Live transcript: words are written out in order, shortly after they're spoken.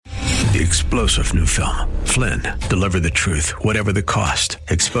The explosive new film, Flynn, deliver the truth, whatever the cost,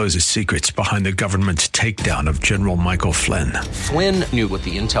 exposes secrets behind the government's takedown of General Michael Flynn. Flynn knew what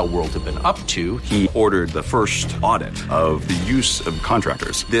the intel world had been up to. He ordered the first audit of the use of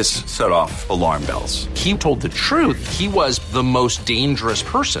contractors. This set off alarm bells. He told the truth. He was the most dangerous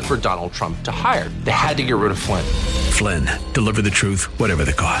person for Donald Trump to hire. They had to get rid of Flynn. Flynn, deliver the truth, whatever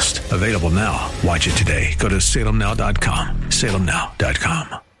the cost. Available now. Watch it today. Go to salemnow.com.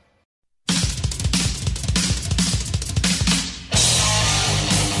 salemnow.com.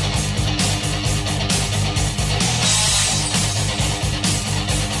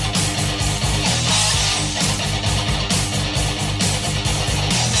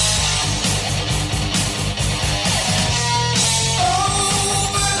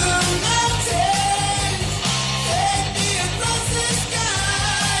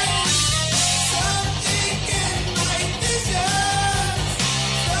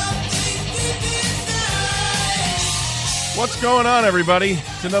 What's going on, everybody?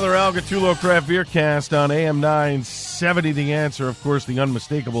 It's another Al Gattulo Craft Beer Cast on AM 970 The Answer. Of course, the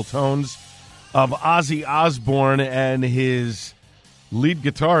unmistakable tones of Ozzy Osbourne and his lead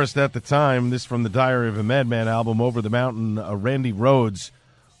guitarist at the time. This from the Diary of a Madman album, Over the Mountain, Randy Rhoads,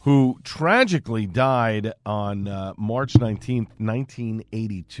 who tragically died on March 19th,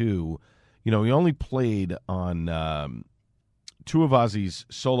 1982. You know, he only played on two of Ozzy's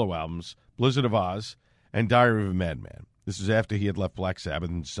solo albums, Blizzard of Oz and Diary of a Madman. This is after he had left Black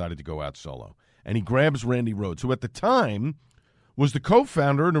Sabbath and decided to go out solo. And he grabs Randy Rhoads, who at the time was the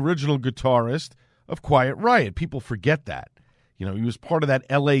co-founder and original guitarist of Quiet Riot. People forget that. You know, he was part of that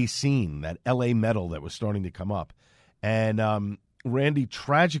L.A. scene, that L.A. metal that was starting to come up. And Randy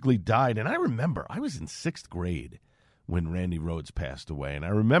tragically died. And I remember, I was in sixth grade when Randy Rhoads passed away. And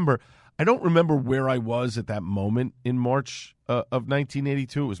I don't remember where I was at that moment in March of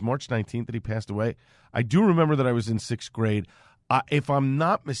 1982. It was March 19th that he passed away. I do remember that I was in sixth grade. If I'm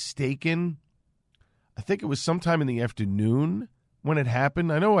not mistaken, I think it was sometime in the afternoon when it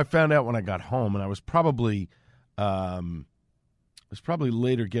happened. I know I found out when I got home, and I was probably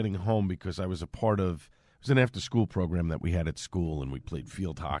later getting home because I was a part of it was an after-school program that we had at school, and we played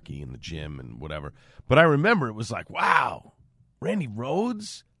field hockey in the gym and whatever. But I remember it was like, wow, Randy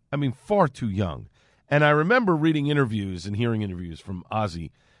Rhoads? I mean, far too young. And I remember reading interviews and hearing interviews from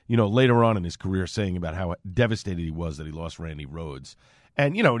Ozzy, you know, later on in his career saying about how devastated he was that he lost Randy Rhoads.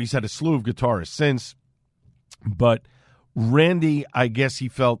 And, you know, he's had a slew of guitarists since. But Randy, I guess he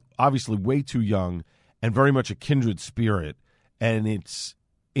felt obviously way too young and very much a kindred spirit. And it's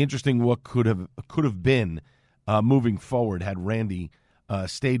interesting what could have been moving forward had Randy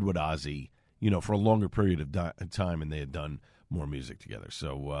stayed with Ozzy, you know, for a longer period of time and they had done more music together.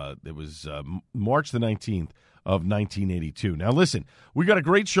 So it was March the 19th of 1982. Now, listen, we got a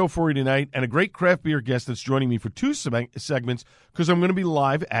great show for you tonight and a great craft beer guest that's joining me for two segments because I'm going to be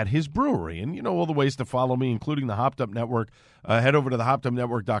live at his brewery. And you know all the ways to follow me, including the Hopped Up Network. Head over to the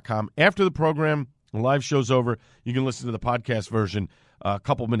hoppedupnetwork.com. After the program, the live show's over, you can listen to the podcast version a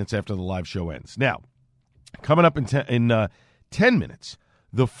couple minutes after the live show ends. Now, coming up in 10 minutes,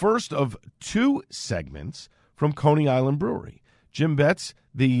 the first of two segments from Coney Island Brewery. Jim Betts,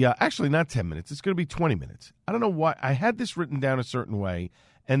 actually not 10 minutes, it's going to be 20 minutes. I don't know why. I had this written down a certain way,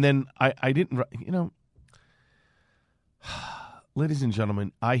 and then I didn't, you know. Ladies and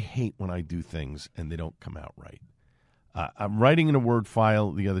gentlemen, I hate when I do things and they don't come out right. I'm writing in a Word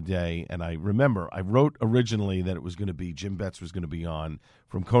file the other day, and I remember I wrote originally that it was going to be, Jim Betts was going to be on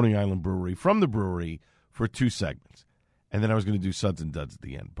from Coney Island Brewery, from the brewery, for two segments. And then I was going to do Suds and Duds at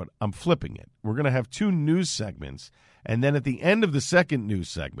the end. But I'm flipping it. We're going to have two news segments. And then at the end of the second news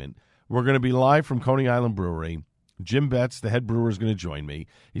segment, we're going to be live from Coney Island Brewery. Jim Betts, the head brewer, is going to join me.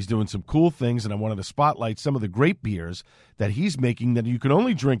 He's doing some cool things, and I wanted to spotlight some of the great beers that he's making that you can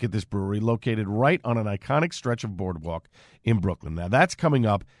only drink at this brewery located right on an iconic stretch of boardwalk in Brooklyn. Now, that's coming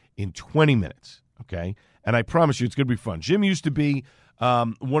up in 20 minutes, okay? And I promise you it's going to be fun. Jim used to be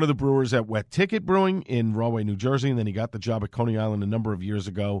one of the brewers at Wet Ticket Brewing in Rahway, New Jersey, and then he got the job at Coney Island a number of years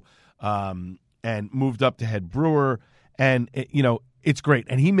ago and moved up to head brewer. And, you know, it's great.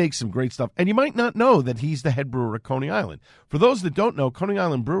 And he makes some great stuff. And you might not know that he's the head brewer at Coney Island. For those that don't know, Coney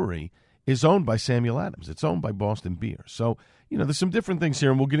Island Brewery is owned by Samuel Adams. It's owned by Boston Beer. So, you know, there's some different things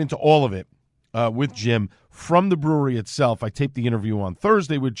here, and we'll get into all of it with Jim from the brewery itself. I taped the interview on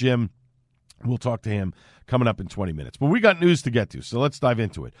Thursday with Jim. We'll talk to him coming up in 20 minutes. But we got news to get to, so let's dive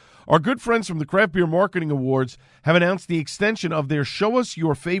into it. Our good friends from the Craft Beer Marketing Awards have announced the extension of their Show Us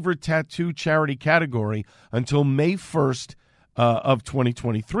Your Favorite Tattoo charity category until May 1st of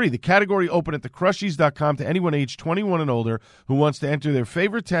 2023. The category open at thecrushies.com to anyone aged 21 and older who wants to enter their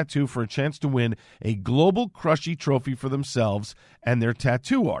favorite tattoo for a chance to win a global Crushy trophy for themselves and their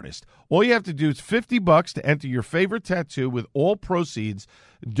tattoo artist. All you have to do is $50 to enter your favorite tattoo, with all proceeds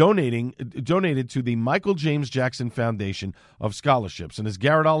donated to the Michael James Jackson Foundation of Scholarships. And as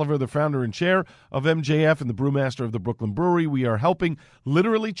Garrett Oliver, the founder and chair of MJF and the brewmaster of the Brooklyn Brewery, we are helping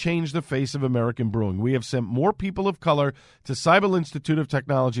literally change the face of American brewing. We have sent more people of color to Seibel Institute of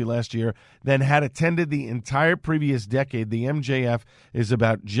Technology last year than had attended the entire previous decade. The MJF is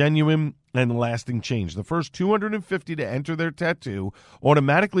about genuine and lasting change. The first 250 to enter their tattoo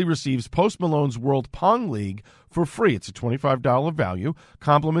automatically receives Post Malone's World Pong League for free. It's a $25 value,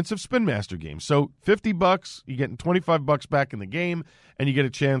 compliments of Spin Master games. So $50, you're getting $25 back in the game, and you get a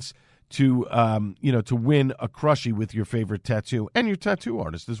chance to to win a Crushy with your favorite tattoo and your tattoo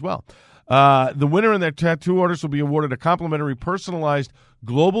artist as well. The winner and their tattoo artist will be awarded a complimentary personalized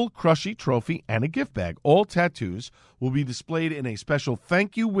Global Crushy trophy and a gift bag. All tattoos will be displayed in a special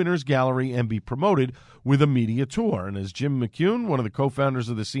Thank You Winners Gallery and be promoted with a media tour. And as Jim McCune, one of the co-founders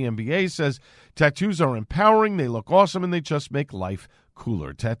of the CMBA, says, tattoos are empowering, they look awesome, and they just make life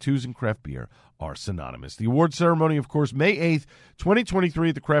cooler. Tattoos and craft beer are synonymous. The award ceremony, of course, May 8th, 2023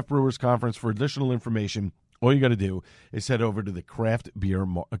 at the Craft Brewers Conference. For additional information, all you got to do is head over to the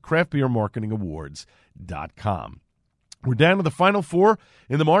craftbeermarketingawards.com. We're down to the final four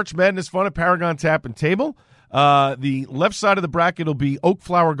in the March Madness Fun at Paragon Tap and Table. The left side of the bracket will be Oak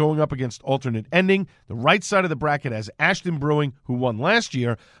Flower going up against Alternate Ending. The right side of the bracket has Ashton Brewing, who won last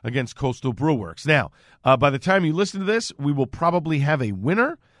year, against Coastal Brewworks. Now, by the time you listen to this, we will probably have a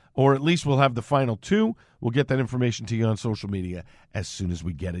winner, or at least we'll have the final two. We'll get that information to you on social media as soon as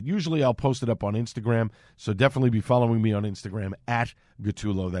we get it. Usually I'll post it up on Instagram, so definitely be following me on Instagram at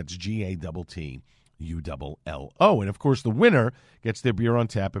Gattullo. That's GATTULLO. And, of course, the winner gets their beer on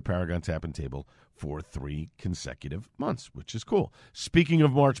tap at Paragon Tap and Table for 3 consecutive months, which is cool. Speaking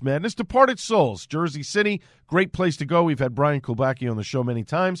of March Madness, Departed Souls, Jersey City, great place to go. We've had Brian Kulbacki on the show many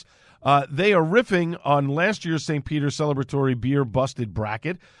times. They are riffing on last year's St. Peter's celebratory beer busted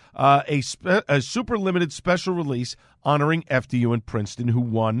bracket, a super limited special release honoring FDU and Princeton, who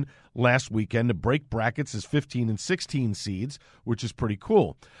won last weekend to break brackets as 15 and 16 seeds, which is pretty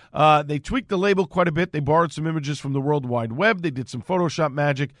cool. They tweaked the label quite a bit. They borrowed some images from the World Wide Web. They did some Photoshop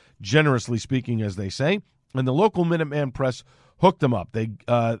magic, generously speaking, as they say. And the local Minuteman Press hooked them up. They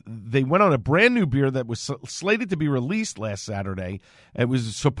went on a brand new beer that was slated to be released last Saturday. It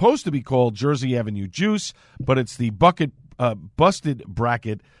was supposed to be called Jersey Avenue Juice, but it's the busted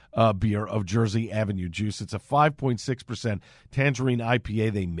bracket beer of Jersey Avenue Juice. It's a 5.6% tangerine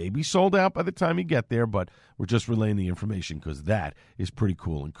IPA. They may be sold out by the time you get there, but we're just relaying the information because that is pretty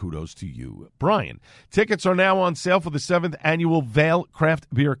cool, and kudos to you, Brian. Tickets are now on sale for the 7th annual Vail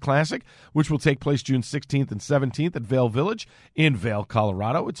Craft Beer Classic, which will take place June 16th and 17th at Vail Village in Vail,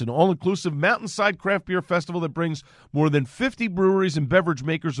 Colorado. It's an all-inclusive mountainside craft beer festival that brings more than 50 breweries and beverage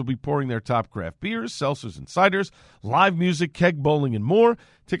makers will be pouring their top craft beers, seltzers, and ciders, live music, keg bowling, and more.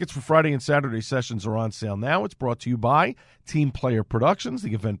 Tickets for Friday and Saturday sessions are on sale now. It's brought to you by Team Player Productions,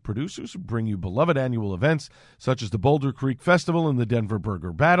 the event producers who bring you beloved annual events such as the Boulder Creek Festival and the Denver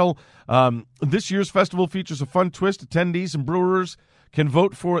Burger Battle. This year's festival features a fun twist. Attendees and brewers can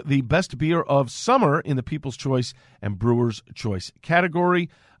vote for the best beer of summer in the People's Choice and Brewer's Choice category.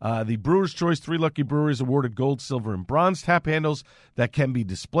 The Brewer's Choice 3 lucky breweries awarded gold, silver, and bronze tap handles that can be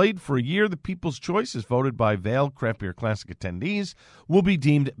displayed for a year. The People's Choice is voted by Vail Craft Beer Classic attendees will be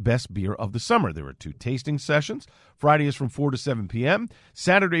deemed best beer of the summer. There are 2 tasting sessions. Friday is from 4 to 7 p.m.,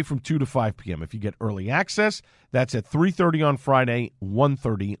 Saturday from 2 to 5 p.m. If you get early access, that's at 3:30 on Friday,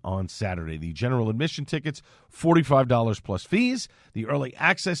 1:30 on Saturday. The general admission tickets, $45 plus fees. The early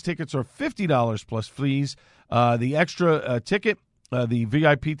access tickets are $50 plus fees. The extra ticket, the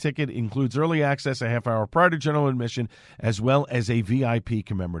VIP ticket, includes early access a half hour prior to general admission, as well as a VIP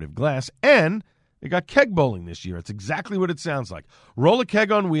commemorative glass. And they got keg bowling this year. It's exactly what it sounds like. Roll a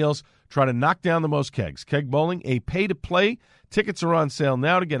keg on wheels. Try to knock down the most kegs. Keg bowling, a pay-to-play. Tickets are on sale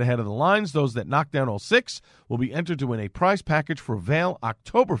now to get ahead of the lines. Those that knock down all 6 will be entered to win a prize package for Vail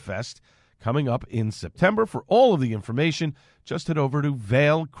Oktoberfest coming up in September. For all of the information, just head over to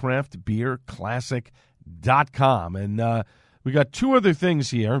VailCraftBeerClassic.com. And we got 2 other things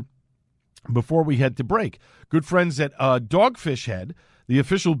here before we head to break. Good friends at Dogfish Head. the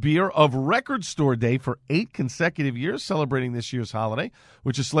official beer of Record Store Day for 8 consecutive years, celebrating this year's holiday,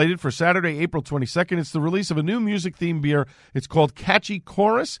 which is slated for Saturday, April 22nd. It's the release of a new music-themed beer. It's called Catchy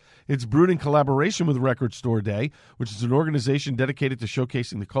Chorus. It's brewed in collaboration with Record Store Day, which is an organization dedicated to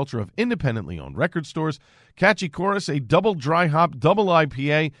showcasing the culture of independently owned record stores. Catchy Chorus, a double dry hop, double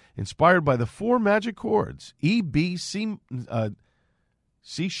IPA, inspired by the 4 magic chords, E, B, C,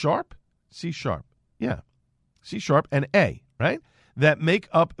 C sharp, and A, right? That make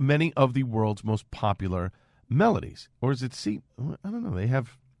up many of the world's most popular melodies. Or is it C? I don't know. They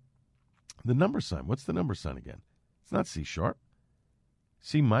have the number sign. What's the number sign again? It's not C sharp.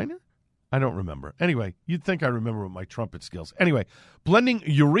 C minor? I don't remember. Anyway, you'd think I remember with my trumpet skills. Anyway, blending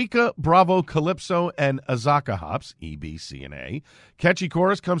Eureka, Bravo, Calypso, and Azaka hops, E, B, C, and A. Catchy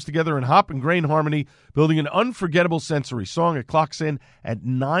Chorus comes together in hop and grain harmony, building an unforgettable sensory song. It clocks in at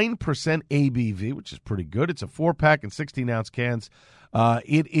 9% ABV, which is pretty good. It's a 4-pack and 16-ounce cans.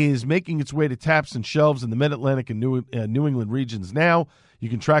 It is making its way to taps and shelves in the Mid-Atlantic and New England regions now. You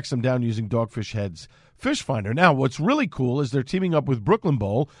can track some down using Dogfish Head's Fish Finder. Now, what's really cool is they're teaming up with Brooklyn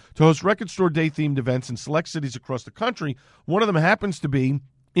Bowl to host Record Store Day-themed events in select cities across the country. One of them happens to be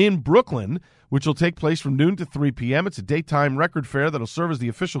in Brooklyn, which will take place from noon to 3 p.m. It's a daytime record fair that will serve as the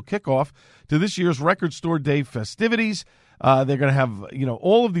official kickoff to this year's Record Store Day festivities. They're going to have,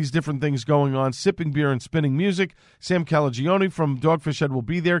 all of these different things going on, sipping beer and spinning music. Sam Calagione from Dogfish Head will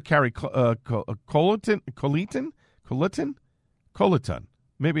be there. Carrie Colleton?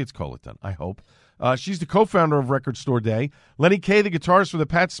 Maybe it's Colleton, I hope. She's the co-founder of Record Store Day. Lenny Kaye, the guitarist for the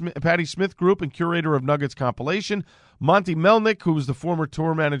Patti Smith Group and curator of Nuggets compilation. Monty Melnick, who was the former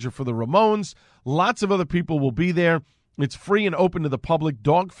tour manager for the Ramones. Lots of other people will be there. It's free and open to the public.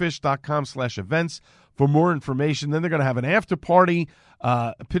 Dogfish.com/events for more information. Then they're going to have an after party.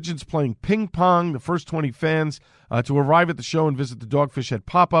 Pigeons playing ping pong. The first 20 fans to arrive at the show and visit the Dogfish Head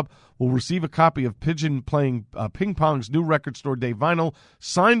pop-up will receive a copy of Pigeon playing ping pong's new Record Store Day vinyl,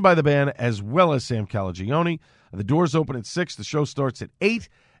 signed by the band as well as Sam Calagione. The doors open at 6. The show starts at 8.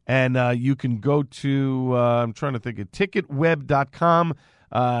 And you can go to, I'm trying to think of ticketweb.com.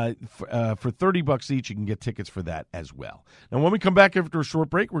 For $30 each, you can get tickets for that as well. Now, when we come back after a short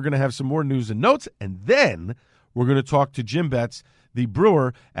break, we're going to have some more news and notes, and then we're going to talk to Jim Betts, the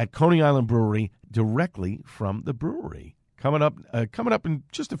brewer at Coney Island Brewery, directly from the brewery. Coming up in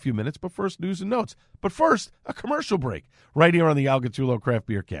just a few minutes, but first, news and notes. But first, a commercial break right here on the Al Gattullo Craft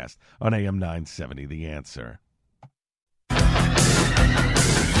Beer Cast on AM 970, The Answer.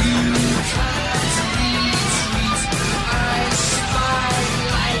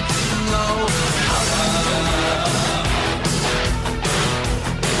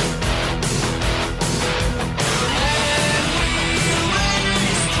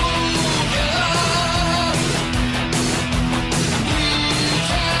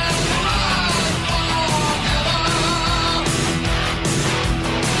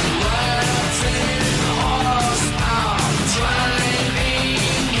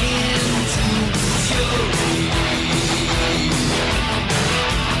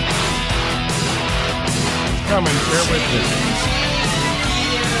 Coming, bear with me.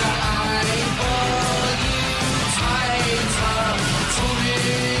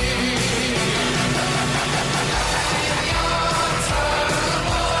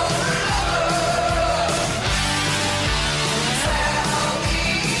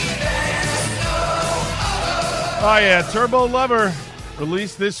 Oh yeah, Turbo Lover,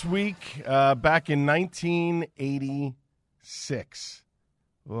 released this week, back in 1986.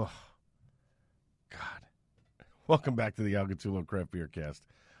 Ugh. Welcome back to the Al Gattullo Craft Beer Cast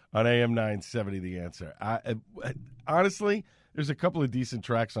on AM 970, The Answer. Honestly, there's a couple of decent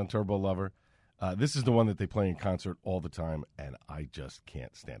tracks on Turbo Lover. This is the one that they play in concert all the time, and I just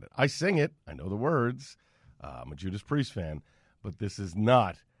can't stand it. I sing it. I know the words. I'm a Judas Priest fan, but this is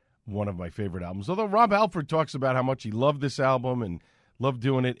not one of my favorite albums. Although Rob Halford talks about how much he loved this album and loved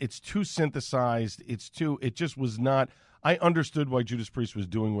doing it. It's too synthesized. It just was not. I understood why Judas Priest was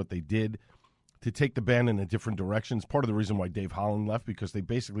doing what they did to take the band in a different direction. It's part of the reason why Dave Holland left, because they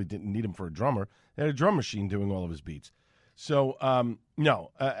basically didn't need him for a drummer. They had a drum machine doing all of his beats. So, no,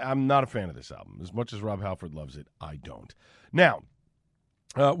 I'm not a fan of this album. As much as Rob Halford loves it, I don't. Now,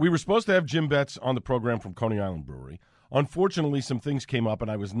 we were supposed to have Jim Betts on the program from Coney Island Brewery. Unfortunately, some things came up, and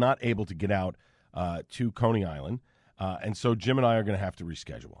I was not able to get out to Coney Island. And so Jim and I are going to have to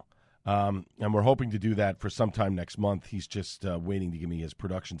reschedule. And we're hoping to do that for sometime next month. He's just waiting to give me his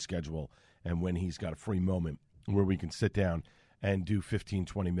production schedule and when he's got a free moment where we can sit down and do 15,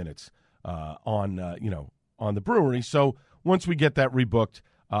 20 minutes on the brewery. So once we get that rebooked,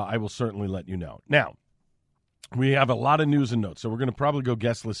 I will certainly let you know. Now, We have a lot of news and notes, so we're going to probably go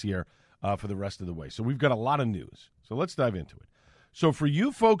guestless here for the rest of the way. So we've got a lot of news. So let's dive into it. So for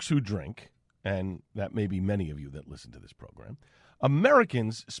you folks who drink, and that may be many of you that listen to this program,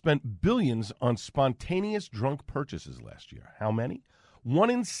 Americans spent billions on spontaneous drunk purchases last year. How many? 1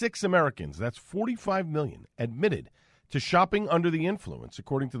 in 6 Americans, that's 45 million, admitted to shopping under the influence,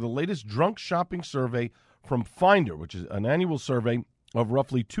 according to the latest drunk shopping survey from Finder, which is an annual survey of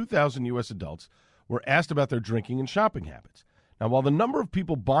roughly 2,000 U.S. adults were asked about their drinking and shopping habits. Now, while the number of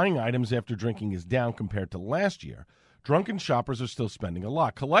people buying items after drinking is down compared to last year, drunken shoppers are still spending a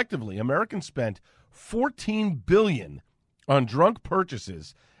lot. Collectively, Americans spent $14 billion on drunk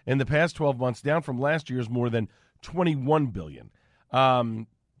purchases in the past 12 months, down from last year's more than $21 billion. All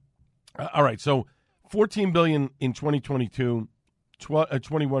right, so $14 billion in 2022,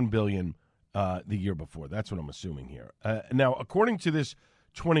 $21 billion the year before. That's what I'm assuming here. Now, according to this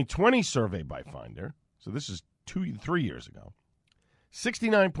 2020 survey by Finder, so this is 3 years ago,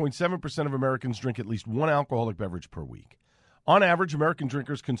 69.7% of Americans drink at least one alcoholic beverage per week. On average, American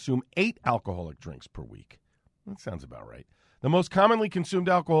drinkers consume 8 alcoholic drinks per week. That sounds about right. The most commonly consumed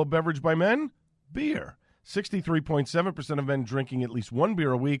alcohol beverage by men? Beer. 63.7% of men drinking at least one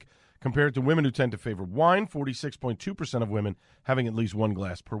beer a week, compared to women who tend to favor wine, 46.2% of women having at least one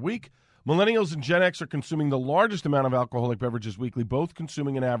glass per week. Millennials and Gen X are consuming the largest amount of alcoholic beverages weekly, both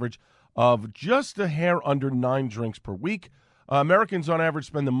consuming an average of just a hair under 9 drinks per week. Americans on average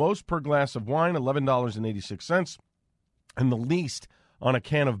spend the most per glass of wine, $11.86, and the least on a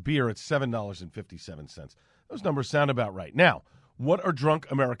can of beer at $7.57. Those numbers sound about right. Now, what are drunk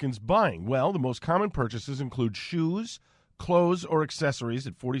Americans buying? Well, the most common purchases include shoes, clothes, or accessories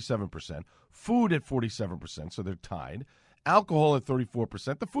at 47%, food at 47%, so they're tied, alcohol at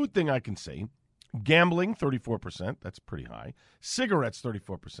 34%, the food thing I can see, gambling 34%, that's pretty high, cigarettes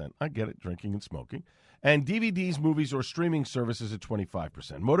 34%, I get it, drinking and smoking, and DVDs, movies, or streaming services at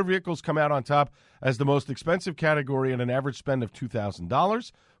 25%. Motor vehicles come out on top as the most expensive category at an average spend of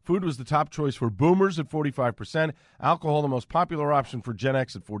 $2,000. Food was the top choice for boomers at 45%. Alcohol, the most popular option for Gen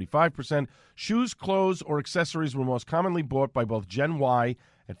X at 45%. Shoes, clothes, or accessories were most commonly bought by both Gen Y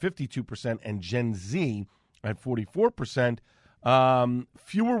at 52% and Gen Z at 44%.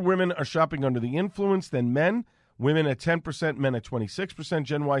 Fewer women are shopping under the influence than men. Women at 10%, men at 26%.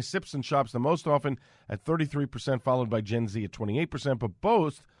 Gen Y sips and shops the most often at 33%, followed by Gen Z at 28%. But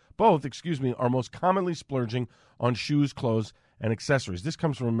both, are most commonly splurging on shoes, clothes, and accessories. This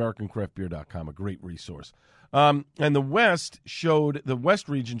comes from AmericanCraftBeer.com, a great resource. And the West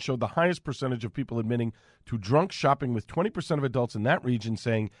region showed the highest percentage of people admitting to drunk shopping, with 20% of adults in that region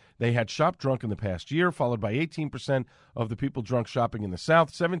saying they had shopped drunk in the past year, followed by 18% of the people drunk shopping in the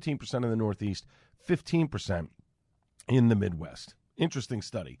South, 17% in the Northeast, 15% in the Midwest. Interesting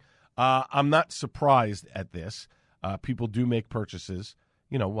study. I'm not surprised at this. People do make purchases,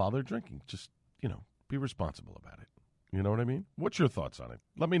 while they're drinking. Just, be responsible about it. You know what I mean? What's your thoughts on it?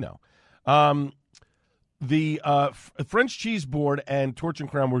 Let me know. The French Cheese Board and Torch and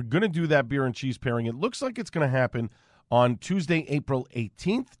Crown, we're going to do that beer and cheese pairing. It looks like it's going to happen on Tuesday, April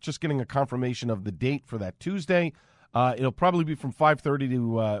 18th. Just getting a confirmation of the date for that Tuesday. It'll probably be from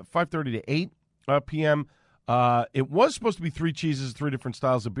 5:30 to 8 p.m. It was supposed to be 3 cheeses, 3 different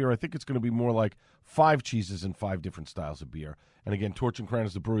styles of beer. I think it's going to be more like 5 cheeses and 5 different styles of beer. And again, Torch and Crown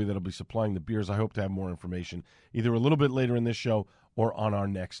is the brewery that'll be supplying the beers. I hope to have more information either a little bit later in this show or on our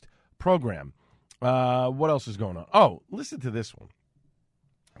next program. What else is going on? Oh, listen to this one.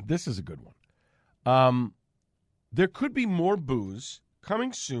 This is a good one. There could be more booze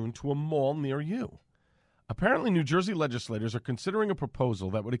coming soon to a mall near you. Apparently, New Jersey legislators are considering a proposal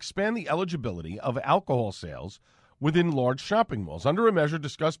that would expand the eligibility of alcohol sales within large shopping malls. Under a measure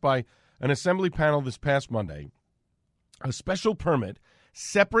discussed by an assembly panel this past Monday, a special permit,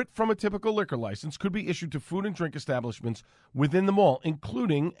 separate from a typical liquor license, could be issued to food and drink establishments within the mall,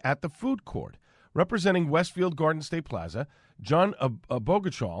 including at the food court. Representing Westfield Garden State Plaza, John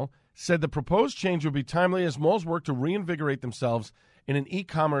Bogachal said the proposed change would be timely as malls work to reinvigorate themselves in an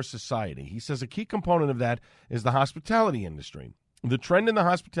e-commerce society. He says a key component of that is the hospitality industry. The trend in the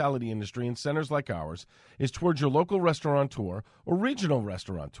hospitality industry in centers like ours is towards your local restaurateur or regional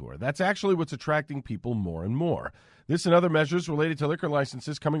restaurateur. That's actually what's attracting people more and more. This and other measures related to liquor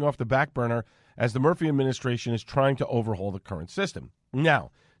licenses coming off the back burner as the Murphy administration is trying to overhaul the current system. Now,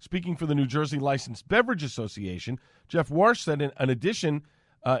 speaking for the New Jersey Licensed Beverage Association, Jeff Warsh said in addition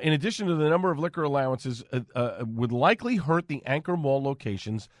to the number of liquor allowances would likely hurt the anchor mall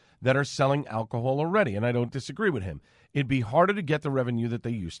locations that are selling alcohol already, and I don't disagree with him. It'd be harder to get the revenue that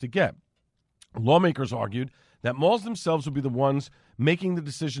they used to get. Lawmakers argued that malls themselves will be the ones making the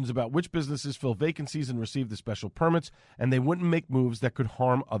decisions about which businesses fill vacancies and receive the special permits, and they wouldn't make moves that could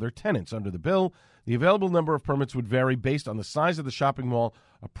harm other tenants. Under the bill, the available number of permits would vary based on the size of the shopping mall.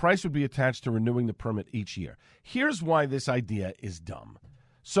 A price would be attached to renewing the permit each year. Here's why this idea is dumb.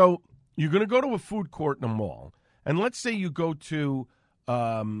 So you're going to go to a food court in a mall, and let's say you go to,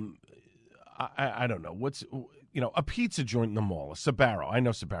 I don't know, a pizza joint in the mall, a Sbarro. I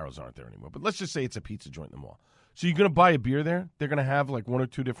know Sbarros aren't there anymore, but let's just say it's a pizza joint in the mall. So you're going to buy a beer there? They're going to have like one or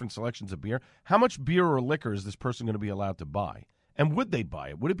two different selections of beer. How much beer or liquor is this person going to be allowed to buy? And would they buy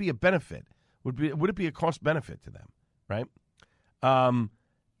it? Would it be a benefit? Would it be a cost benefit to them, right? A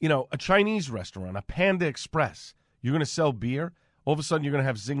Chinese restaurant, a Panda Express, you're going to sell beer. All of a sudden, you're going to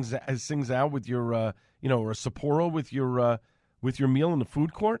have Tsing Zhao with your, or a Sapporo with your meal in the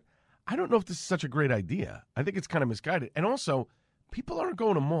food court. I don't know if this is such a great idea. I think it's kind of misguided. And also, people aren't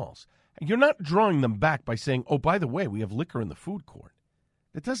going to malls. You're not drawing them back by saying, oh, by the way, we have liquor in the food court.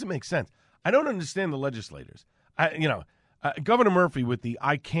 That doesn't make sense. I don't understand the legislators. Governor Murphy with the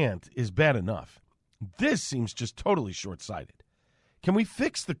I can't is bad enough. This seems just totally short-sighted. Can we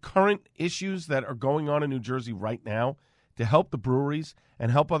fix the current issues that are going on in New Jersey right now to help the breweries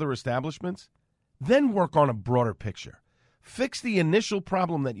and help other establishments? Then work on a broader picture. Fix the initial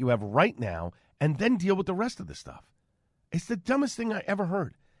problem that you have right now and then deal with the rest of the stuff. It's the dumbest thing I ever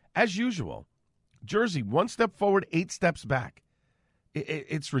heard. As usual, Jersey, 1 step forward, 8 steps back.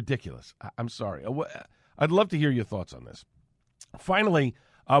 It's ridiculous. I'm sorry. I'd love to hear your thoughts on this. Finally,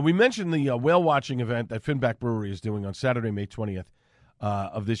 we mentioned the whale watching event that Finback Brewery is doing on Saturday, May 20th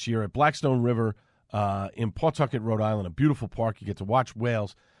of this year at Blackstone River in Pawtucket, Rhode Island, a beautiful park. You get to watch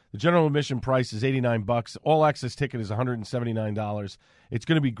whales. The general admission price is $89. All access ticket is $179. It's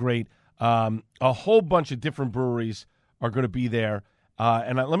going to be great. A whole bunch of different breweries are going to be there.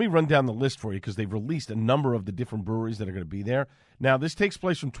 Let me run down the list for you because they've released a number of the different breweries that are going to be there. Now, this takes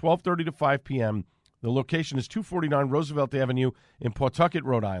place from 12:30 to 5 p.m. The location is 249 Roosevelt Avenue in Pawtucket,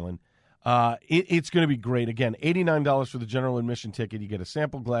 Rhode Island. It's going to be great. Again, $89 for the general admission ticket. You get a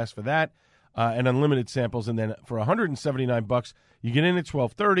sample glass for that and unlimited samples. And then for $179, you get in at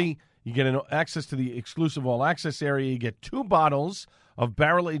 12:30. You get access to the exclusive all-access area. You get 2 bottles of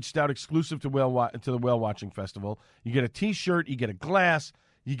barrel-aged stout exclusive to the Whale Watching Festival. You get a T-shirt. You get a glass.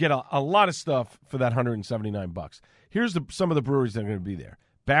 You get a lot of stuff for that $179. Here's some of the breweries that are going to be there.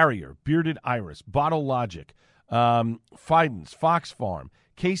 Barrier, Bearded Iris, Bottle Logic, Fidens, Fox Farm,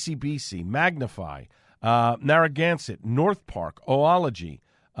 KCBC, Magnify, Narragansett, North Park, Oology,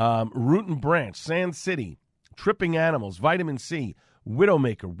 Root and Branch, Sand City, Tripping Animals, Vitamin C,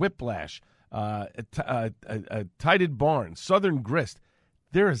 Widowmaker, Whiplash, Tided Barn, Southern Grist.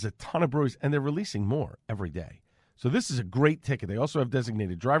 There is a ton of breweries, and they're releasing more every day. So this is a great ticket. They also have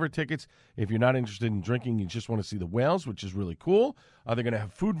designated driver tickets. If you're not interested in drinking, you just want to see the whales, which is really cool. They're going to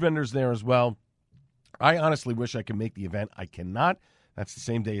have food vendors there as well. I honestly wish I could make the event. I cannot. That's the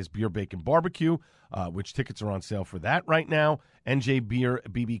same day as Beer Bacon Barbecue, which tickets are on sale for that right now.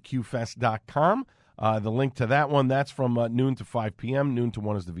 NJBeerBBQFest.com. The link to that one, that's from noon to 5 p.m. Noon to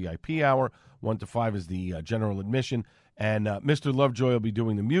 1 is the VIP hour. 1 to 5 is the general admission. And Mr. Lovejoy will be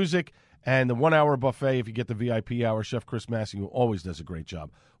doing the music. And the 1 hour buffet, if you get the VIP hour, Chef Chris Massey, who always does a great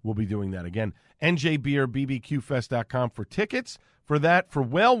job, will be doing that again. NJBeerBBQFest.com for tickets for that. For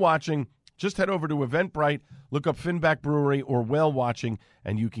whale watching, just head over to Eventbrite, look up Finback Brewery or Whale Watching,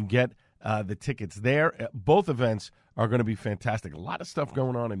 and you can get the tickets there. Both events are going to be fantastic. A lot of stuff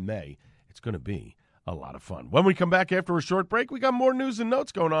going on in May. It's going to be a lot of fun. When we come back after a short break, we got more news and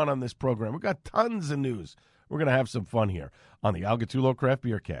notes going on this program. We got tons of news. We're going to have some fun here on the Al Gattullo Craft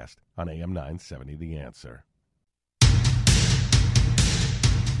Beer Cast on AM 970 The Answer.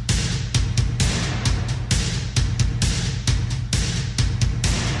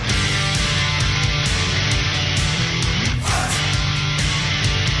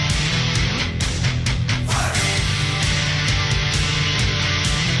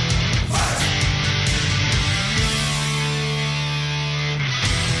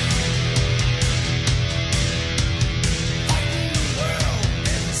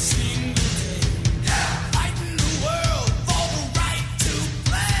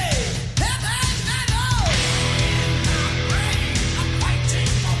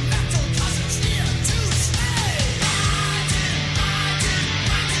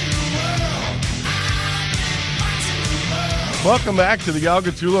 Welcome back to the Al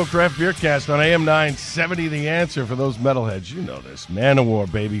Gattullo Craft Beer Cast on AM 970 The Answer. For those metalheads, you know this.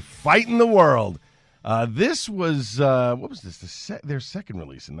 Manowar, baby. Fighting the World. This was, what was this? Their second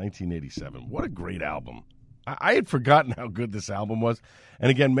release in 1987. What a great album. I had forgotten how good this album was. And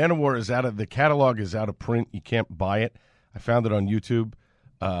again, Manowar is the catalog is out of print. You can't buy it. I found it on YouTube,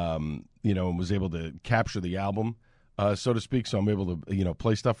 and was able to capture the album, so to speak. So I'm able to,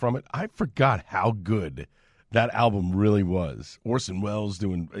 play stuff from it. I forgot how good that album really was. Orson Welles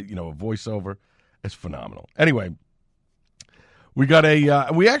doing, a voiceover. It's phenomenal. Anyway, we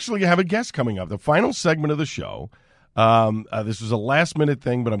actually have a guest coming up. The final segment of the show. This was a last-minute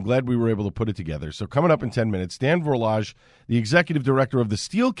thing, but I'm glad we were able to put it together. So coming up in 10 minutes, Dan Vorlage, the executive director of the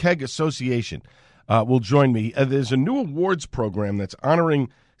Steel Keg Association, will join me. There's a new awards program that's honoring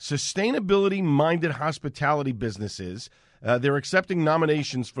sustainability-minded hospitality businesses. They're accepting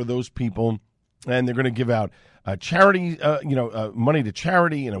nominations for those people, and they're going to give out charity, money to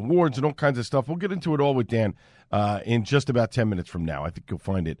charity and awards and all kinds of stuff. We'll get into it all with Dan in just about 10 minutes from now. I think you'll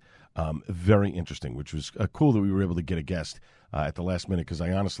find it very interesting, which was cool that we were able to get a guest at the last minute, because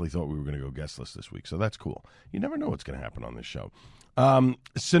I honestly thought we were going to go guestless this week. So that's cool. You never know what's going to happen on this show.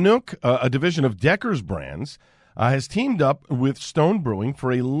 Sanuk, a division of Decker's Brands, has teamed up with Stone Brewing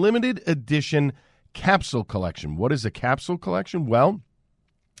for a limited edition capsule collection. What is a capsule collection? Well,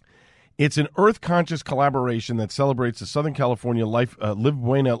 it's an earth-conscious collaboration that celebrates the Southern California Live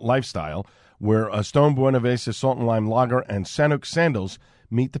Buena lifestyle, where Stone Buena Vista Salt and Lime Lager and Sanuk Sandals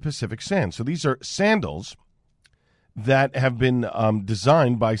meet the Pacific Sand. So these are sandals that have been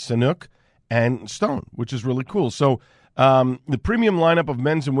designed by Sanuk and Stone, which is really cool. So the premium lineup of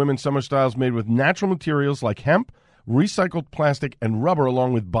men's and women's summer styles made with natural materials like hemp, recycled plastic, and rubber,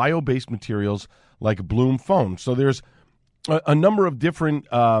 along with bio-based materials like Bloom foam. So there's a number of different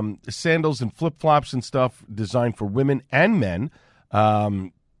sandals and flip-flops and stuff designed for women and men,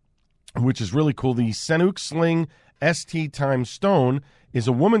 which is really cool. The Sanuk Sling ST Time Stone is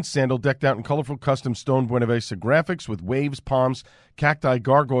a woman's sandal decked out in colorful custom Stone Buena Vista graphics with waves, palms, cacti,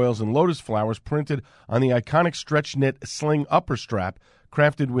 gargoyles, and lotus flowers printed on the iconic stretch knit sling upper strap,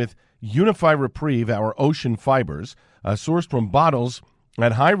 crafted with Unify Reprieve, our ocean fibers, sourced from bottles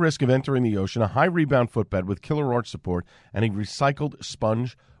at high risk of entering the ocean, a high rebound footbed with killer arch support, and a recycled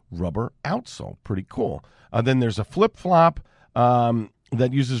sponge rubber outsole. Pretty cool. Then there's a flip-flop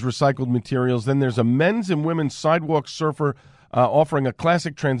that uses recycled materials. Then there's a men's and women's sidewalk surfer offering a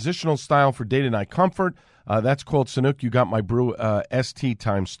classic transitional style for day-to-night comfort. That's called Sanuk You Got My Brew ST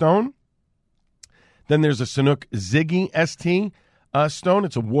Time Stone. Then there's a Sanuk Ziggy ST Stone.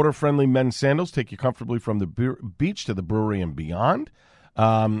 It's a water-friendly men's sandals. Take you comfortably from the beach to the brewery and beyond.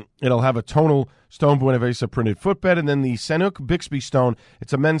 It'll have a tonal Stone Buena Vista printed footbed. And then the Sanuk Bixby Stone.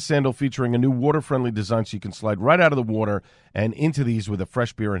 It's a men's sandal featuring a new water-friendly design so you can slide right out of the water and into these with a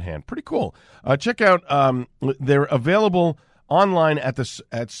fresh beer in hand. Pretty cool. Check out, they're available online at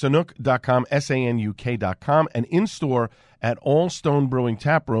sanuk.com, SANUK.com, and in-store at all Stone Brewing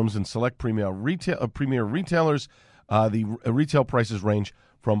tap rooms and select premier retailers. The retail prices range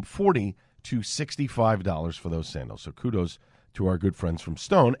from $40 to $65 for those sandals. So kudos to our good friends from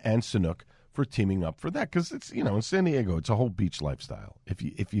Stone and Sanuk for teaming up for that, because it's, in San Diego, it's a whole beach lifestyle.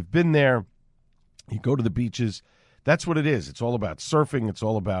 If you've been there, you go to the beaches, that's what it is. It's all about surfing. It's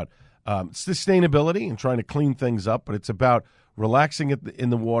all about sustainability and trying to clean things up, but it's about relaxing in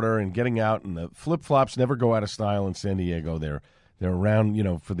the water and getting out. And the flip-flops never go out of style in San Diego. They're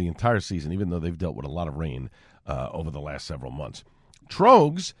around, for the entire season, even though they've dealt with a lot of rain over the last several months.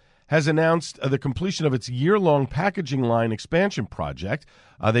 Trogs has announced the completion of its year-long packaging line expansion project.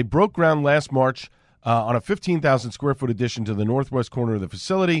 They broke ground last March on a 15,000-square-foot addition to the northwest corner of the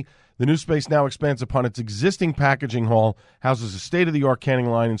facility. The new space now expands upon its existing packaging hall, houses a state-of-the-art canning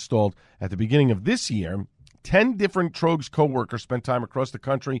line installed at the beginning of this year. 10 different Trogs co-workers spent time across the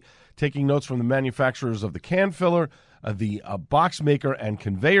country taking notes from the manufacturers of the can filler, the box maker, and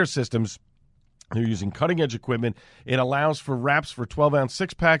conveyor systems. They're using cutting-edge equipment. It allows for wraps for 12-ounce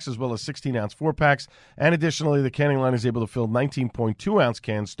six-packs as well as 16-ounce four-packs. And additionally, the canning line is able to fill 19.2-ounce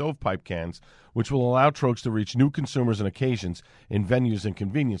cans, stovepipe cans, which will allow Trogs to reach new consumers and occasions in venues and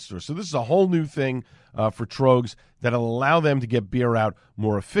convenience stores. So this is a whole new thing for Trogs that will allow them to get beer out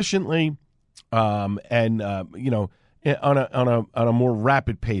more efficiently and on a more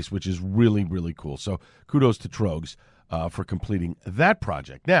rapid pace, which is really, really cool. So kudos to Trogs for completing that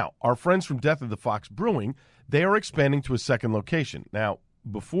project. Now, our friends from Death of the Fox Brewing, they are expanding to a second location. Now,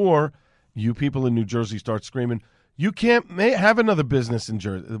 before you people in New Jersey start screaming, you can't have another business in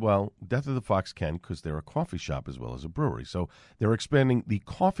Jersey. Well, Death of the Fox can, because they're a coffee shop as well as a brewery. So they're expanding the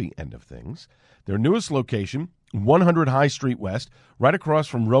coffee end of things. Their newest location, 100 High Street West, right across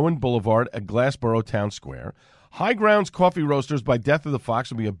from Rowan Boulevard at Glassboro Town Square. High Grounds Coffee Roasters by Death of the Fox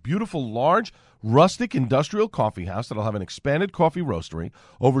will be a beautiful, large, rustic industrial coffee house that'll have an expanded coffee roastery,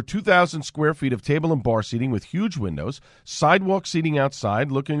 over 2,000 square feet of table and bar seating with huge windows, sidewalk seating outside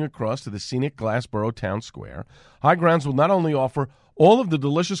looking across to the scenic Glassboro Town Square. High Grounds will not only offer all of the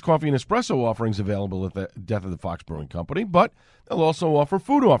delicious coffee and espresso offerings available at the Death of the Fox Brewing Company, but they'll also offer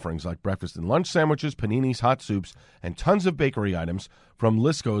food offerings like breakfast and lunch sandwiches, paninis, hot soups, and tons of bakery items from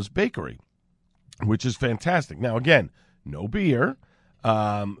Lisco's Bakery, which is fantastic. Now, again, no beer.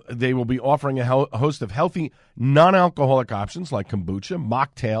 They will be offering a host of healthy non-alcoholic options like kombucha,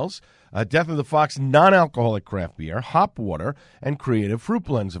 mocktails, Death of the Fox non-alcoholic craft beer, hop water, and creative fruit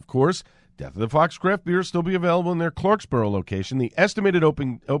blends. Of course, Death of the Fox craft beer will still be available in their Clarksboro location. The estimated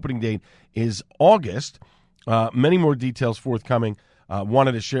opening date is August. Many more details forthcoming. They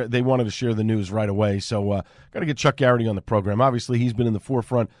wanted to share the news right away, so got to get Chuck Garrity on the program. Obviously, he's been in the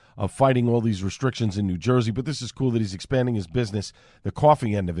forefront of fighting all these restrictions in New Jersey, but this is cool that he's expanding his business, the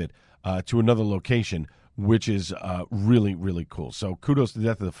coffee end of it, to another location, which is really, really cool. So kudos to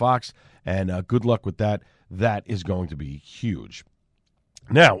Death of the Fox, and good luck with that. That is going to be huge.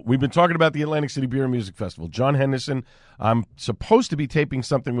 Now, we've been talking about the Atlantic City Beer and Music Festival. John Henderson, I'm supposed to be taping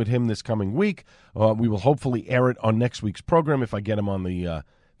something with him this coming week. We will hopefully air it on next week's program if I get him on the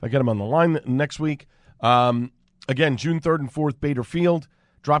line next week. Again, June 3rd and 4th, Bader Field.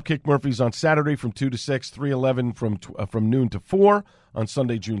 Dropkick Murphys on Saturday from 2 to 6, 311 from noon to 4 on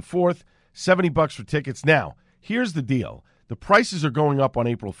Sunday, June 4th. $70 for tickets. Now, here's the deal. The prices are going up on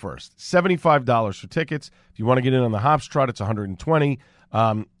April 1st. $75 for tickets. If you want to get in on the Hops Trot, it's $120.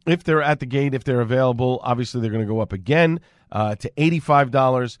 If they're at the gate, if they're available, obviously they're going to go up again to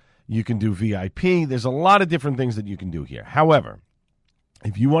 $85. You can do VIP. There's a lot of different things that you can do here. However,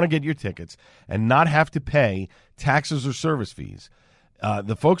 if you want to get your tickets and not have to pay taxes or service fees,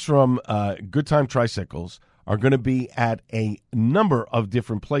 the folks from Good Time Tricycles are going to be at a number of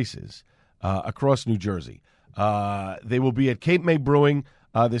different places across New Jersey. They will be at Cape May Brewing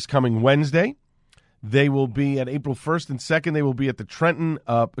this coming Wednesday. They will be at April 1st and 2nd. They will be at the Trenton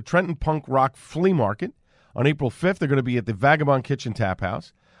Punk Rock Flea Market. On April 5th, they're going to be at the Vagabond Kitchen Tap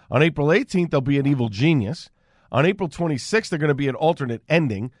House. On April 18th, they'll be at Evil Genius. On April 26th, they're going to be at Alternate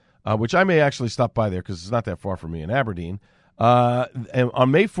Ending, which I may actually stop by there because it's not that far from me in Aberdeen. And on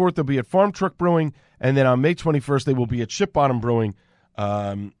May 4th, they'll be at Farm Truck Brewing. And then on May 21st, they will be at Ship Bottom Brewing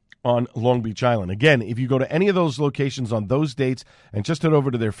on Long Beach Island. Again, if you go to any of those locations on those dates and just head over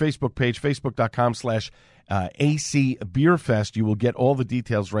to their Facebook page, facebook.com/AC Beer Fest, you will get all the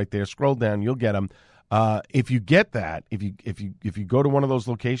details right there. Scroll down, you'll get them. If you get that, if you go to one of those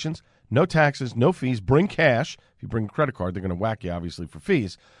locations, no taxes, no fees, bring cash. If you bring a credit card, they're going to whack you, obviously, for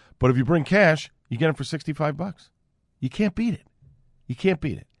fees. But if you bring cash, you get them for $65. You can't beat it. You can't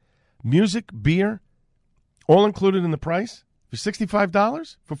beat it. Music, beer, all included in the price. For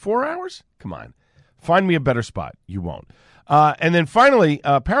 $65 for 4 hours? Come on. Find me a better spot. You won't. And then finally,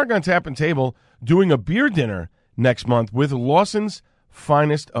 Paragon Tap and Table doing a beer dinner next month with Lawton's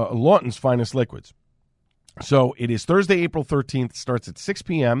finest liquids. So it is Thursday, April 13th. Starts at 6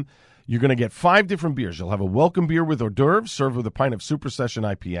 p.m. You're going to get 5 different beers. You'll have a welcome beer with hors d'oeuvres served with a pint of Super Session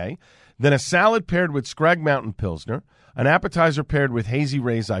IPA, then a salad paired with Scrag Mountain Pilsner, an appetizer paired with Hazy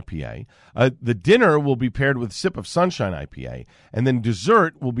Rays IPA. The dinner will be paired with Sip of Sunshine IPA, and then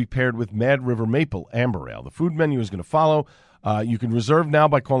dessert will be paired with Mad River Maple Amber Ale. The food menu is going to follow. You can reserve now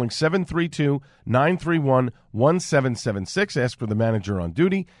by calling 732-931-1776. Ask for the manager on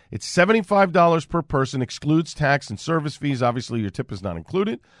duty. It's $75 per person, excludes tax and service fees. Obviously, your tip is not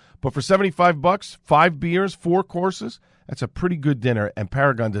included. But for $75, 5 beers, 4 courses, that's a pretty good dinner, and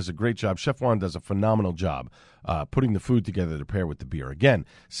Paragon does a great job. Chef Juan does a phenomenal job putting the food together to pair with the beer. Again,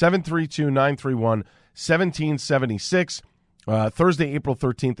 732-931-1776. Thursday, April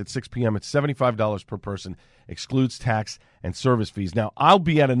 13th at 6 p.m. It's $75 per person, excludes tax and service fees. Now, I'll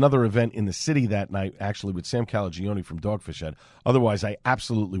be at another event in the city that night, actually, with Sam Calagione from Dogfish Head. Otherwise, I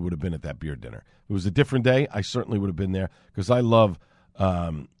absolutely would have been at that beer dinner. If it was a different day, I certainly would have been there because I love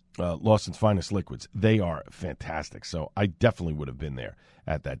Lawson's Finest Liquids. They are fantastic, so I definitely would have been there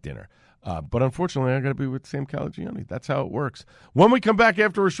at that dinner. But unfortunately, I got to be with Sam Calagione. That's how it works. When we come back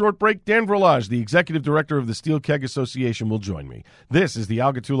after a short break, Dan Vorlage, the executive director of the Steel Keg Association, will join me. This is the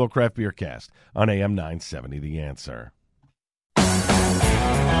Al Gattullo Craft Beer Cast on AM 970, The Answer.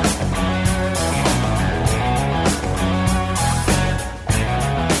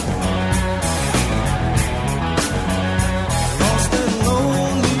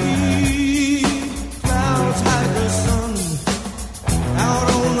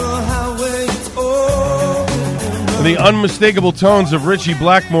 The unmistakable tones of Richie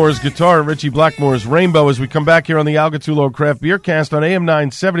Blackmore's guitar and Richie Blackmore's Rainbow as we come back here on the Algatulo Craft Beer Cast on AM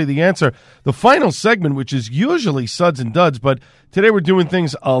 970. The Answer, the final segment, which is usually Suds and Duds, but today we're doing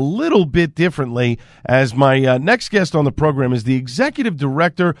things a little bit differently as my next guest on the program is the executive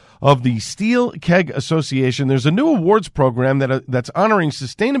director of the Steel Keg Association. There's a new awards program that's honoring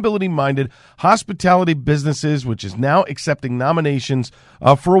sustainability-minded hospitality businesses, which is now accepting nominations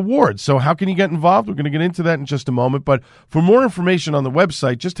for awards. So how can you get involved? We're going to get into that in just a moment. But for more information on the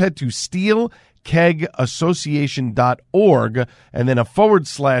website, just head to steelkegassociation.org and then a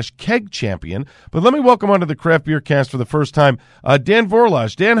 /keg champion. But let me welcome onto the Craft Beer Cast for the first time, Dan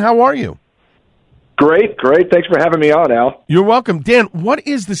Vorlage. Dan, how are you? Great. Thanks for having me on, Al. You're welcome. Dan, what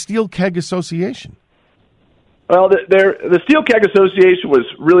is the Steel Keg Association? Well, the Steel Keg Association was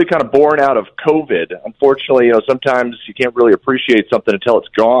really kind of born out of COVID. Unfortunately, sometimes you can't really appreciate something until it's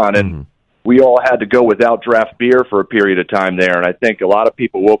gone, and we all had to go without draft beer for a period of time there. And I think a lot of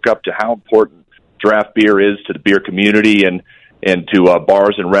people woke up to how important draft beer is to the beer community and to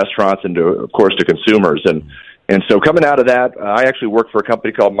bars and restaurants and, of course, to consumers. And so coming out of that, I actually work for a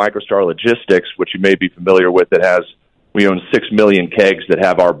company called MicroStar Logistics, which you may be familiar with. We own 6 million kegs that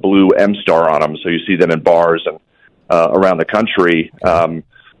have our blue M Star on them, so you see them in bars and around the country. So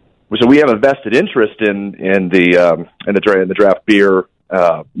we have a vested interest in the draft beer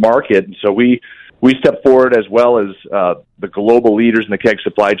market. And so we step forward as well as the global leaders in the keg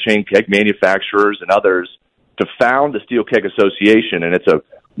supply chain, keg manufacturers, and others to found the Steel Keg Association, and it's a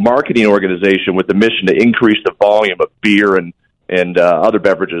marketing organization with the mission to increase the volume of beer and other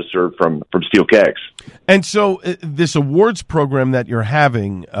beverages served from steel kegs. And so this awards program that you're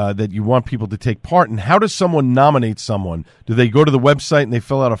having, that you want people to take part in, how does someone nominate someone? Do they go to the website and they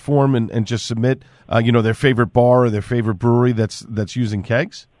fill out a form and just submit their favorite bar or their favorite brewery that's using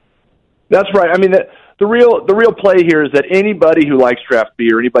kegs? That's right. I mean, the real play here is that anybody who likes draft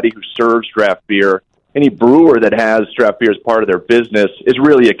beer, anybody who serves draft beer, any brewer that has draft beer as part of their business is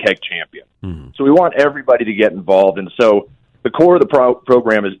really a keg champion. Mm-hmm. So we want everybody to get involved. And so the core of the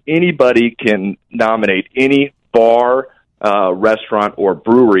program is anybody can nominate any bar, restaurant, or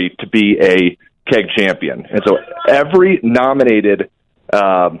brewery to be a keg champion. And so every nominated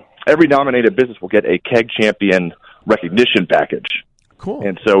business will get a keg champion recognition package. Cool.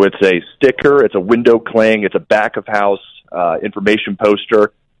 And so it's a sticker, it's a window cling, it's a back of house information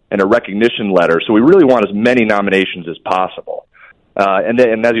poster, and a recognition letter. So we really want as many nominations as possible. And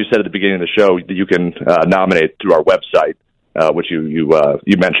as you said at the beginning of the show, you can nominate through our website, which you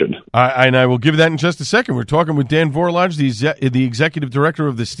mentioned. I will give that in just a second. We're talking with Dan Vorlage, the executive director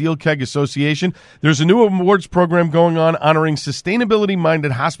of the Steel Keg Association. There's a new awards program going on honoring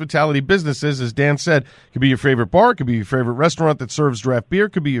sustainability-minded hospitality businesses. As Dan said, it could be your favorite bar, it could be your favorite restaurant that serves draft beer,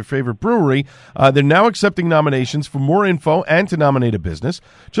 it could be your favorite brewery. They're now accepting nominations. For more info and to nominate a business,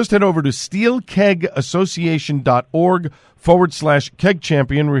 just head over to steelkegassociation.org /keg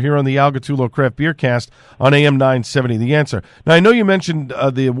champion. We're here on the Algatulo Craft Beer Cast on AM 970. The Answer. Now, I know you mentioned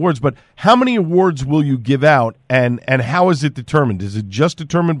the awards, but how many awards will you give out, and how is it determined? Is it just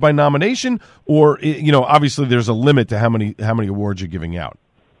determined by nomination, or obviously there's a limit to how many awards you're giving out?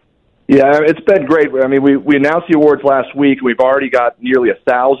 Yeah, it's been great. I mean, we announced the awards last week. We've already got nearly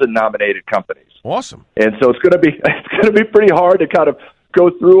 1,000 nominated companies. Awesome. And so it's going to be pretty hard to kind of go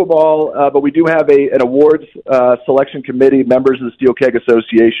through them all, but we do have an awards selection committee. Members of the Steel Keg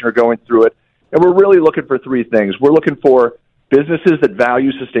Association are going through it, and we're really looking for three things. We're looking for businesses that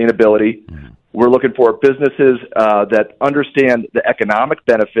value sustainability. Mm-hmm. We're looking for businesses that understand the economic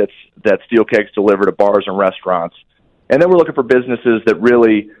benefits that steel kegs deliver to bars and restaurants, and then we're looking for businesses that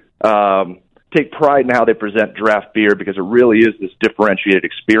really take pride in how they present draft beer, because it really is this differentiated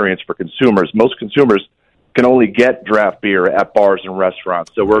experience for consumers. Most consumers can only get draft beer at bars and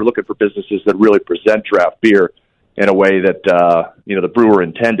restaurants. So we're looking for businesses that really present draft beer in a way that the brewer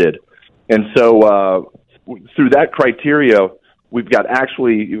intended. And so through that criteria, you've got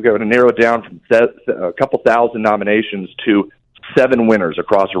to narrow it down from a couple thousand nominations to 7 winners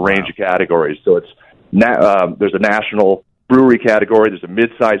across a range of categories. So it's there's a national brewery category, there's a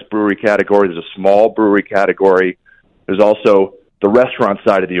mid-sized brewery category, there's a small brewery category. There's also the restaurant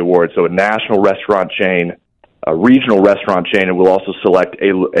side of the award, so a national restaurant chain, a regional restaurant chain, and we'll also select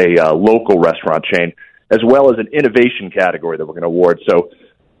a local restaurant chain, as well as an innovation category that we're going to award. So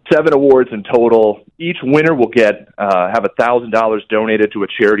 7 awards in total. Each winner will have $1,000 donated to a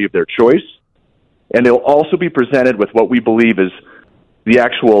charity of their choice, and they'll also be presented with what we believe is the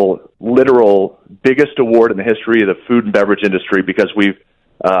actual literal biggest award in the history of the food and beverage industry, because we've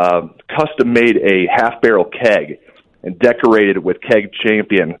custom made a half-barrel keg and decorated with Keg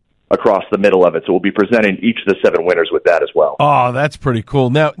Champion across the middle of it. So we'll be presenting each of the 7 winners with that as well. Oh, that's pretty cool.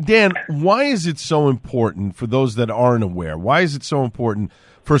 Now, Dan, why is it so important for those that aren't aware? Why is it so important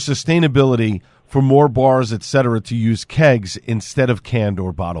for sustainability, for more bars, et cetera, to use kegs instead of canned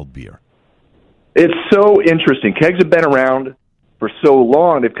or bottled beer? It's so interesting. Kegs have been around for so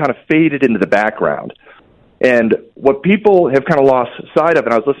long, they've kind of faded into the background. And what people have kind of lost sight of,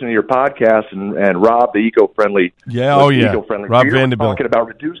 and I was listening to your podcast, and Rob, the eco-friendly, eco-friendly Rob Vanderbilt, talking about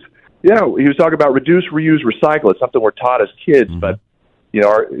reduce. Yeah, he was talking about reduce, reuse, recycle. It's something we're taught as kids, but we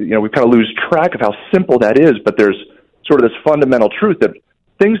kind of lose track of how simple that is. But there's sort of this fundamental truth that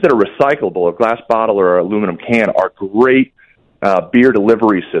things that are recyclable, a glass bottle or an aluminum can, are great beer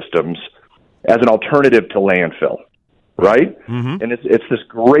delivery systems as an alternative to landfill, right? Mm-hmm. And it's this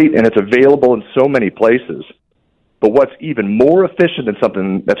great, and it's available in so many places. But what's even more efficient than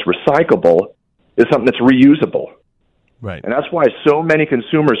something that's recyclable is something that's reusable. Right. And that's why so many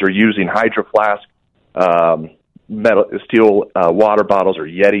consumers are using Hydro Flask steel water bottles or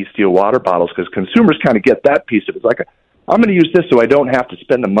Yeti steel water bottles, because consumers kind of get that piece of it. It's like, I'm going to use this so I don't have to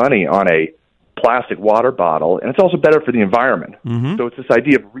spend the money on a plastic water bottle, and it's also better for the environment. Mm-hmm. So it's this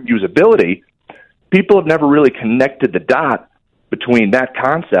idea of reusability. People have never really connected the dot between that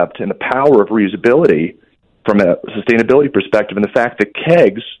concept and the power of reusability from a sustainability perspective, and the fact that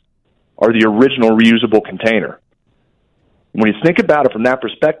kegs are the original reusable container. When you think about it from that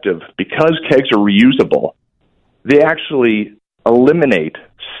perspective, because kegs are reusable, they actually eliminate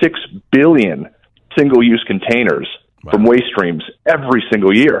 6 billion single-use containers from waste streams every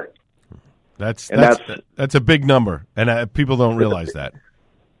single year. That's a big number, and people don't realize that.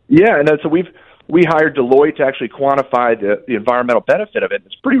 Yeah, and so we hired Deloitte to actually quantify the environmental benefit of it.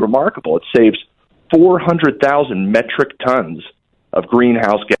 It's pretty remarkable. It saves 400,000 metric tons of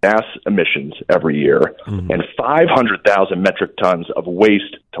greenhouse gas emissions every year, and 500,000 metric tons of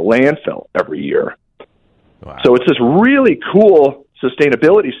waste to landfill every year. Wow. So it's this really cool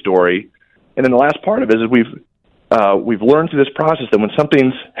sustainability story. And then the last part of it is we've learned through this process that when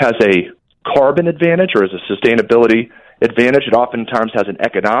something has a carbon advantage or has a sustainability advantage, it oftentimes has an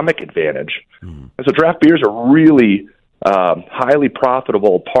economic advantage. And so draft beers are really highly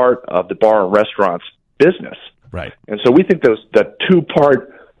profitable part of the bar and restaurant's business. Right. And so we think that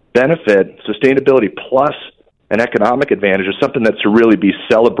two-part benefit, sustainability plus an economic advantage, is something that's to really be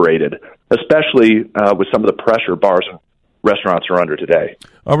celebrated, especially with some of the pressure bars and restaurants are under today.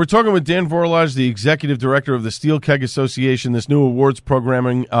 We're talking with Dan Vorlage, the executive director of the Steel Keg Association, this new awards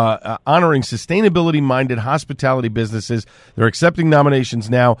programming honoring sustainability-minded hospitality businesses. They're accepting nominations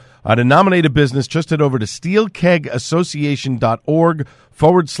now. To nominate a business, just head over to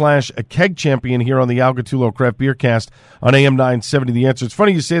steelkegassociation.org/a keg champion here on the Al Gattullo Craft Beer Cast on AM 970. The Answer. It's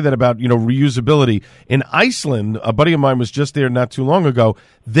funny you say that about, reusability. In Iceland, a buddy of mine was just there not too long ago.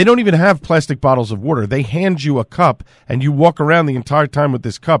 They don't even have plastic bottles of water. They hand you a cup, and you walk around the entire time with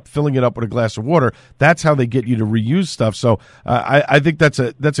this cup, filling it up with a glass of water. That's how they get you to reuse stuff. So I think that's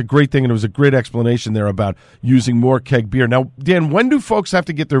a great thing, and it was a great explanation there about using more keg beer. Now, Dan, when do folks have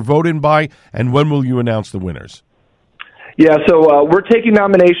to get their vote in by, and when will you announce the winners? Yeah, so we're taking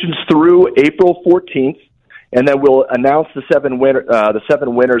nominations through April 14th, and then we'll announce the seven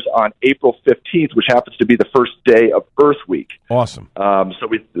winners on April 15th, which happens to be the first day of Earth Week. Awesome. So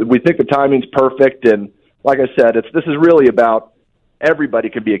we think the timing's perfect, and like I said, this is really about everybody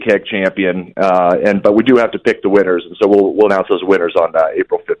can be a keg champion, but we do have to pick the winners, and so we'll announce those winners on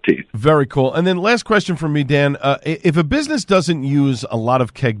April 15th. Very cool. And then last question from me, Dan. If a business doesn't use a lot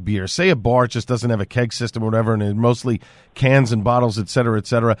of keg beer, say a bar just doesn't have a keg system or whatever, and it's mostly cans and bottles, et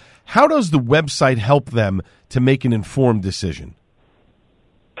cetera, how does the website help them to make an informed decision?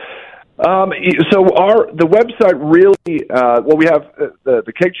 So the website really, we have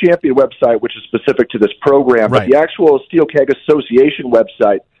the Keg Champion website, which is specific to this program, right. But the actual Steel Keg Association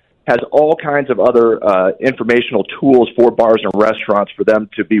website has all kinds of other informational tools for bars and restaurants for them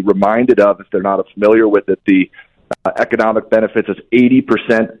to be reminded of if they're not familiar with it. The economic benefits is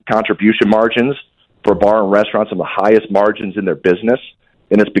 80% contribution margins for bar and restaurants, some of the highest margins in their business,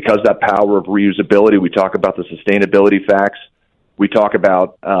 and it's because of that power of reusability. We talk about the sustainability facts. We talk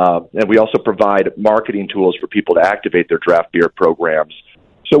about, and we also provide marketing tools for people to activate their draft beer programs.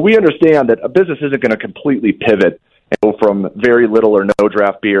 So we understand that a business isn't going to completely pivot and go from very little or no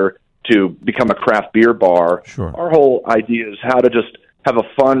draft beer to become a craft beer bar. Sure. Our whole idea is how to just have a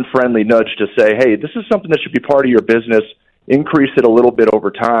fun, friendly nudge to say, hey, this is something that should be part of your business, increase it a little bit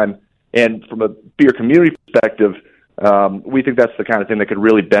over time. And from a beer community perspective, we think that's the kind of thing that could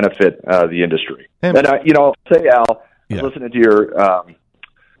really benefit the industry. And I'll say, Al, I was listening to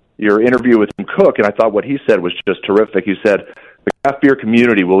your interview with Tim Cook, and I thought what he said was just terrific. He said the craft beer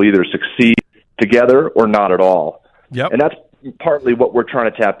community will either succeed together or not at all. Yep. And that's partly what we're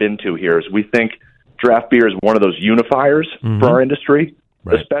trying to tap into here is we think draft beer is one of those unifiers for our industry,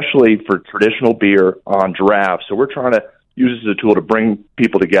 especially for traditional beer on draft. So we're trying to use this as a tool to bring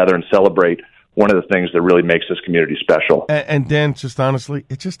people together and celebrate one of the things that really makes this community special. And Dan, just honestly,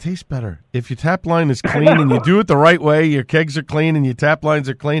 it just tastes better. If your tap line is clean and you do it the right way, your kegs are clean and your tap lines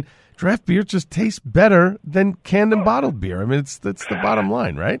are clean, draft beer just tastes better than canned and bottled beer. I mean, that's the bottom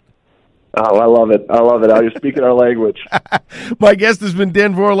line, right? Oh, I love it. I love it. You're speaking our language. My guest has been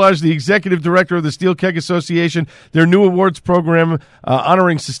Dan Vorlage, the executive director of the Steel Keg Association, their new awards program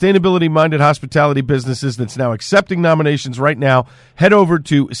honoring sustainability-minded hospitality businesses that's now accepting nominations right now. Head over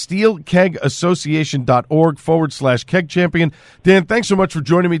to steelkegassociation.org/keg champion. Dan, thanks so much for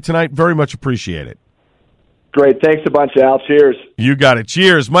joining me tonight. Very much appreciate it. Great. Thanks a bunch, Al. Cheers. You got it.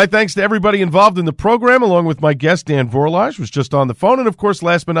 Cheers. My thanks to everybody involved in the program, along with my guest, Dan Vorlage, was just on the phone. And, of course,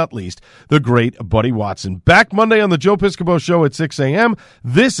 last but not least, the great Buddy Watson. Back Monday on the Joe Piscopo Show at 6 a.m.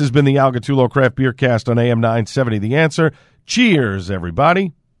 This has been the Al Gattullo Craft Beer Cast on AM 970 The Answer. Cheers,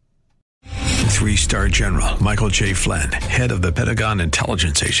 everybody. 3-star General Michael J. Flynn, head of the Pentagon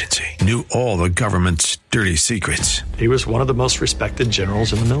Intelligence Agency, knew all the government's dirty secrets. He was one of the most respected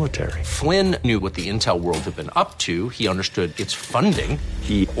generals in the military. Flynn knew what the intel world had been up to. He understood its funding.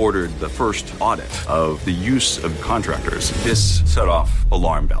 He ordered the first audit of the use of contractors. This set off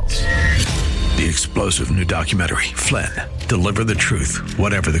alarm bells. The explosive new documentary, Flynn, Deliver the Truth,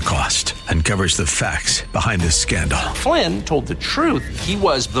 Whatever the Cost, uncovers the facts behind this scandal. Flynn told the truth. He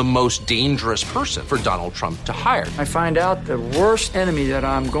was the most dangerous person for Donald Trump to hire. I find out the worst enemy that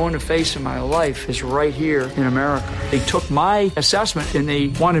I'm going to face in my life is right here in America. They took my assessment and they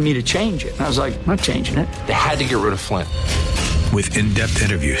wanted me to change it. And I was like, I'm not changing it. They had to get rid of Flynn. With in-depth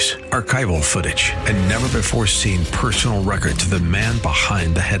interviews, archival footage, and never-before-seen personal records of the man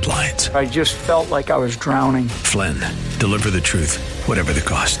behind the headlines. I just felt like I was drowning. Flynn, Deliver the Truth, Whatever the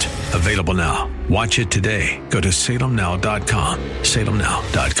Cost. Available now. Watch it today. Go to salemnow.com.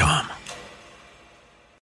 salemnow.com.